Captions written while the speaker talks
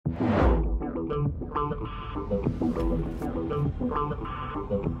Hey,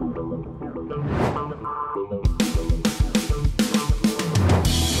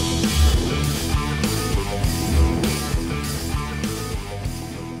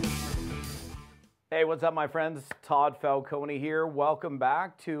 what's up, my friends? Todd Falcone here. Welcome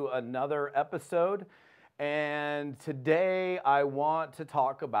back to another episode. And today I want to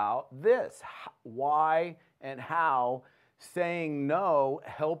talk about this, why and how saying no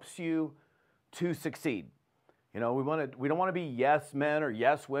helps you to succeed. You know, we don't want to be yes men or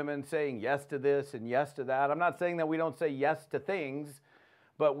yes women saying yes to this and yes to that. I'm not saying that we don't say yes to things,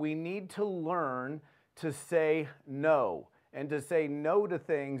 but we need to learn to say no. And to say no to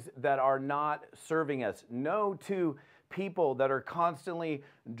things that are not serving us. No to people that are constantly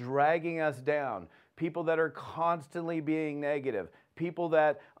dragging us down. People that are constantly being negative. People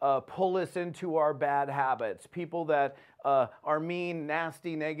that pull us into our bad habits. People that are mean,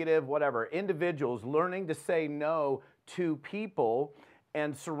 nasty, negative, whatever. Individuals learning to say no to people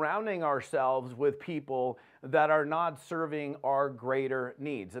and surrounding ourselves with people that are not serving our greater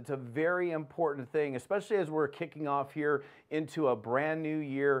needs. It's a very important thing, especially as we're kicking off here into a brand new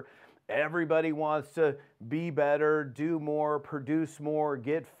year. Everybody wants to be better, do more, produce more,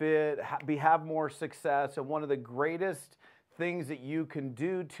 get fit, have more success. And one of the greatest things that you can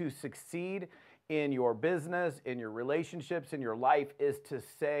do to succeed in your business, in your relationships, in your life is to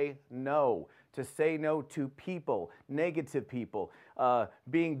say no. To say no to people, negative people,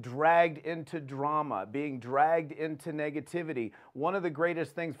 being dragged into drama, being dragged into negativity. One of the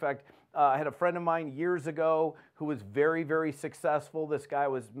greatest things, in fact, I had a friend of mine years ago who was very, very successful. This guy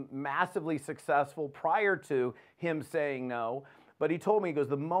was massively successful prior to him saying no. But he told me, he goes,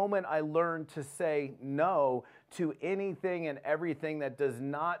 the moment I learned to say no to anything and everything that does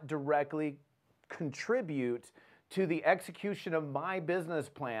not directly contribute to the execution of my business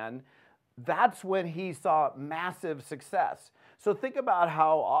plan, that's when he saw massive success. So think about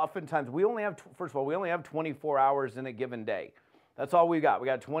how oftentimes we only have 24 hours in a given day. That's all we got. We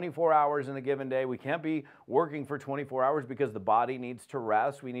got 24 hours in a given day. We can't be working for 24 hours because the body needs to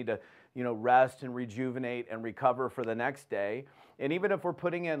rest. We need to, rest and rejuvenate and recover for the next day. And even if we're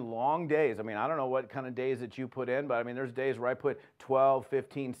putting in long days, I don't know what kind of days that you put in, but there's days where I put 12,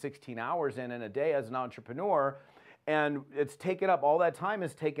 15, 16 hours in a day as an entrepreneur. And it's taken up, all that time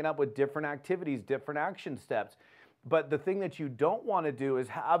is taken up with different activities, different action steps. But the thing that you don't want to do is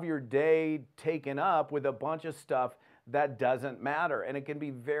have your day taken up with a bunch of stuff that doesn't matter. And it can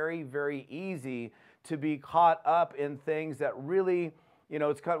be very, very easy to be caught up in things that really,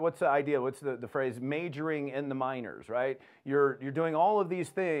 it's kind of, what's the idea? What's the phrase? Majoring in the minors, right? You're doing all of these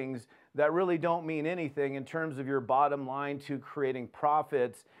things that really don't mean anything in terms of your bottom line to creating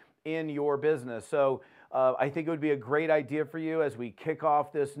profits in your business. So I think it would be a great idea for you as we kick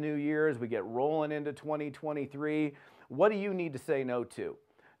off this new year, as we get rolling into 2023. What do you need to say no to?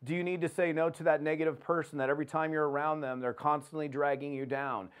 Do you need to say no to that negative person that every time you're around them, they're constantly dragging you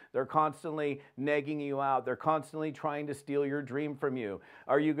down? They're constantly negging you out. They're constantly trying to steal your dream from you.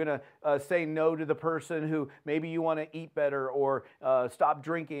 Are you going to say no to the person who maybe you want to eat better or stop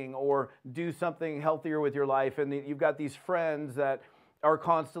drinking or do something healthier with your life? And you've got these friends that are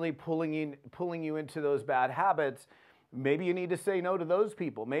constantly pulling you into those bad habits. Maybe you need to say no to those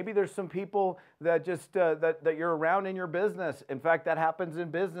people. Maybe there's some people that just that you're around in your business. In fact, that happens in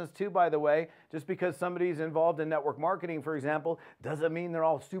business too, by the way. Just because somebody's involved in network marketing, for example, doesn't mean they're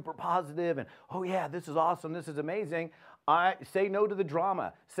all super positive and, oh yeah, this is awesome, this is amazing. I say no to the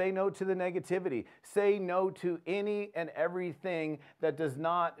drama, say no to the negativity, say no to any and everything that does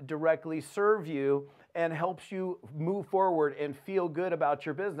not directly serve you and helps you move forward and feel good about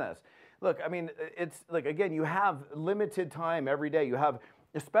your business. Look, it's like, again, you have limited time every day. You have,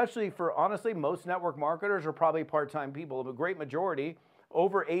 especially for, honestly, most network marketers are probably part-time people. A great majority,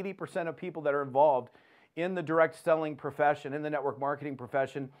 over 80% of people that are involved in the direct selling profession, in the network marketing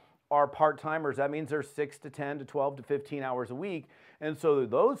profession, are part-timers. That means they're 6 to 10 to 12 to 15 hours a week. And so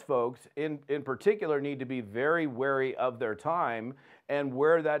those folks in particular need to be very wary of their time and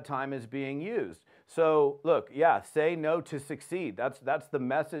where that time is being used. So look, yeah, say no to succeed. That's the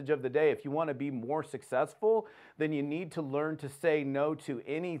message of the day. If you want to be more successful, then you need to learn to say no to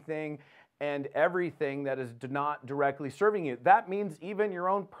anything and everything that is not directly serving you. That means even your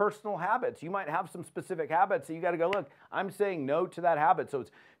own personal habits. You might have some specific habits, so you got to go, look, I'm saying no to that habit. So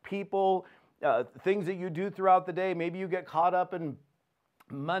it's people, things that you do throughout the day. Maybe you get caught up in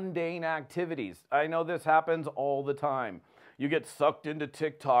mundane activities. I know this happens all the time. You get sucked into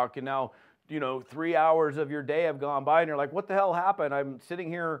TikTok and now, 3 hours of your day have gone by and you're like, what the hell happened? I'm sitting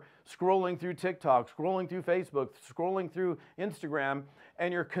here scrolling through TikTok, scrolling through Facebook, scrolling through Instagram,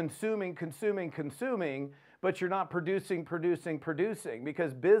 and you're consuming, but you're not producing,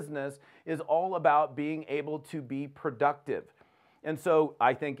 because business is all about being able to be productive. And so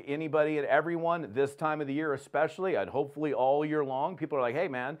I think anybody and everyone this time of the year especially, and hopefully all year long, people are like, hey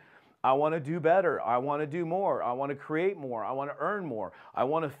man, I want to do better. I want to do more. I want to create more. I want to earn more. I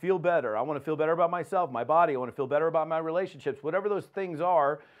want to feel better. I want to feel better about myself, my body. I want to feel better about my relationships, whatever those things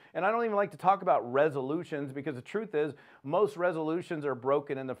are. And I don't even like to talk about resolutions, because the truth is most resolutions are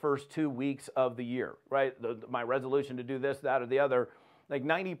broken in the first 2 weeks of the year, right? My resolution to do this, that, or the other, like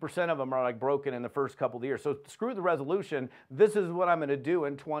 90% of them are like broken in the first couple of years. So screw the resolution. This is what I'm going to do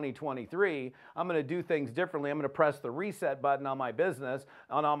in 2023. I'm going to do things differently. I'm going to press the reset button on my business,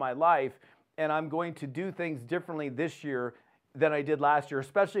 on my life, and I'm going to do things differently this year than I did last year,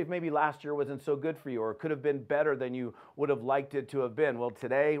 especially if maybe last year wasn't so good for you, or it could have been better than you would have liked it to have been. Well,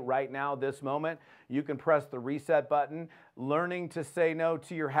 today, right now, this moment, you can press the reset button, learning to say no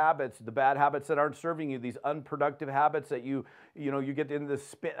to your habits, the bad habits that aren't serving you, these unproductive habits that you get in this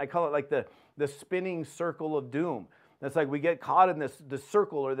spin. I call it like the spinning circle of doom. It's like we get caught in this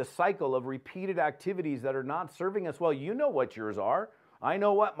circle or this cycle of repeated activities that are not serving us well. You know what yours are. I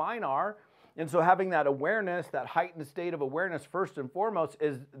know what mine are. And so having that awareness, that heightened state of awareness, first and foremost,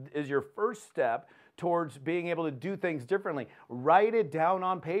 is your first step towards being able to do things differently. Write it down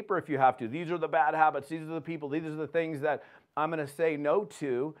on paper if you have to. These are the bad habits. These are the people. These are the things that I'm going to say no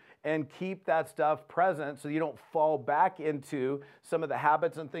to, and keep that stuff present so you don't fall back into some of the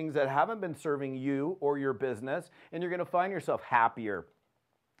habits and things that haven't been serving you or your business, and you're going to find yourself happier.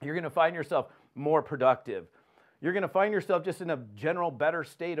 You're going to find yourself more productive. You're going to find yourself just in a general better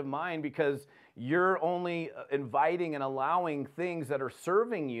state of mind, because you're only inviting and allowing things that are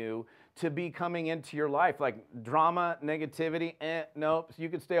serving you to be coming into your life, like drama, negativity. Nope, so you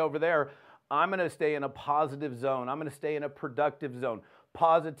can stay over there. I'm going to stay in a positive zone. I'm going to stay in a productive zone.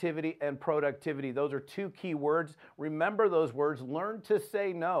 Positivity and productivity. Those are two key words. Remember those words. Learn to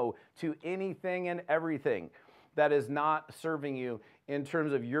say no to anything and everything that is not serving you in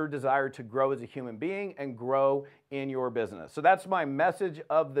terms of your desire to grow as a human being and grow in your business. So that's my message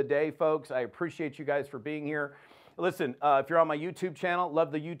of the day, folks. I appreciate you guys for being here. Listen, if you're on my YouTube channel,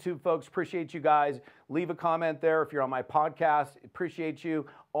 love the YouTube folks, appreciate you guys. Leave a comment there. If you're on my podcast, appreciate you.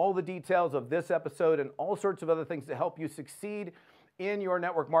 All the details of this episode and all sorts of other things to help you succeed in your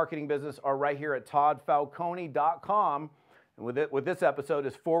network marketing business are right here at toddfalcone.com. And with this episode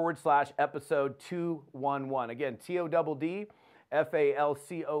is /episode 211. Again,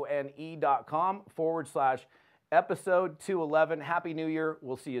 TODDFALCONE.com /episode 211. Happy New Year.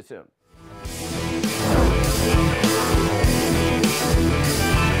 We'll see you soon.